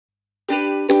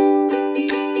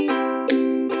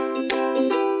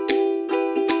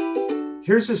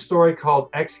Here's a story called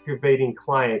Excavating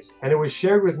Clients, and it was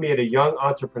shared with me at a Young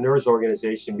Entrepreneurs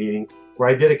Organization meeting where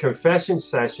I did a confession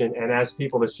session and asked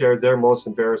people to share their most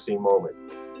embarrassing moment.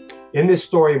 In this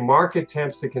story, Mark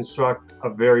attempts to construct a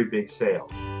very big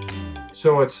sale.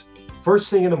 So it's first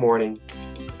thing in the morning,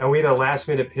 and we had a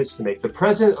last-minute pitch to make. The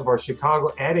president of our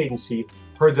Chicago ad agency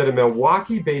heard that a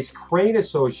Milwaukee-based crane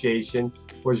association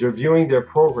was reviewing their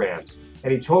programs,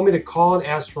 and he told me to call and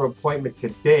ask for an appointment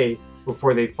today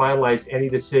before they finalized any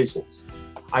decisions.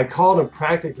 I called and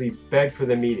practically begged for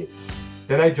the meeting.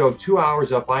 Then I drove 2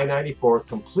 hours up I-94,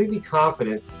 completely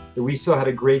confident that we still had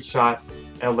a great shot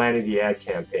at landing the ad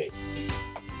campaign.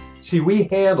 See, we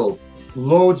handled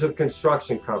loads of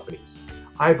construction companies.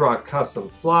 I brought custom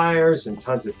flyers and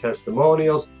tons of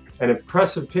testimonials and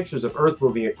impressive pictures of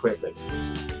earth-moving equipment.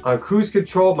 On cruise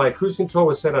control, my cruise control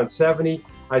was set on 70.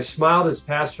 I smiled as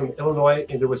passed from Illinois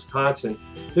into Wisconsin.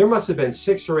 There must have been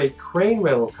 6 or 8 crane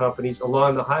rental companies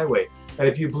along the highway. And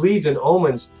if you believed in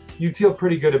omens, you'd feel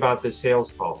pretty good about this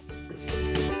sales call.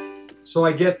 So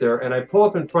I get there and I pull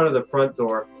up in front of the front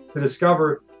door to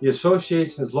discover the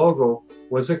association's logo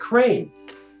was a crane.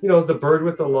 You know, the bird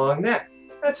with the long neck.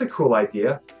 That's a cool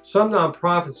idea. Some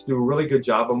nonprofits do a really good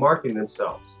job of marketing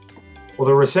themselves. Well,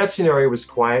 the reception area was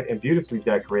quiet and beautifully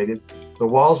decorated. The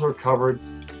walls were covered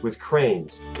with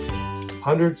cranes,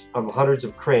 hundreds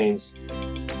of cranes,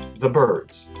 the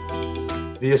birds.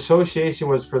 The association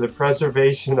was for the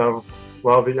preservation of,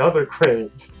 well, the other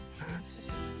cranes.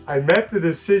 I met the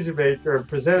decision maker and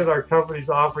presented our company's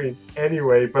offerings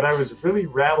anyway, but I was really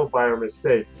rattled by our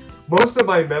mistake. Most of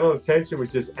my mental attention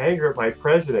was just anger at my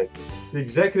president. The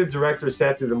executive director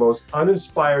sat through the most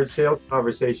uninspired sales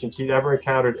conversation she'd ever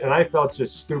encountered, and I felt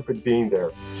just stupid being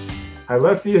there. I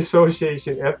left the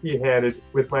association empty-handed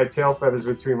with my tail feathers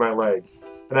between my legs,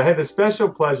 and I had the special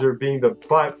pleasure of being the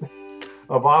butt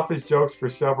of office jokes for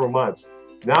several months.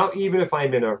 Now, even if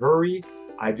I'm in a hurry,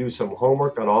 I do some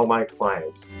homework on all my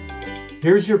clients.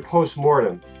 Here's your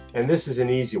post-mortem, and this is an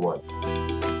easy one.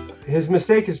 His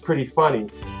mistake is pretty funny,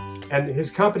 and his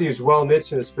company is well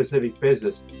niched in a specific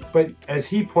business, but as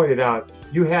he pointed out,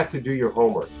 you have to do your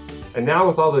homework. And now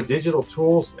with all the digital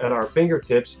tools at our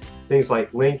fingertips, things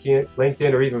like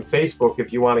LinkedIn or even Facebook,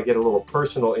 if you want to get a little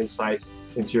personal insights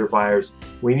into your buyers,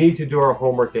 we need to do our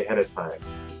homework ahead of time.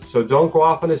 So don't go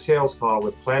off on a sales call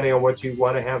with planning on what you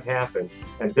want to have happen,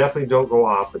 and definitely don't go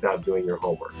off without doing your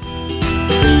homework.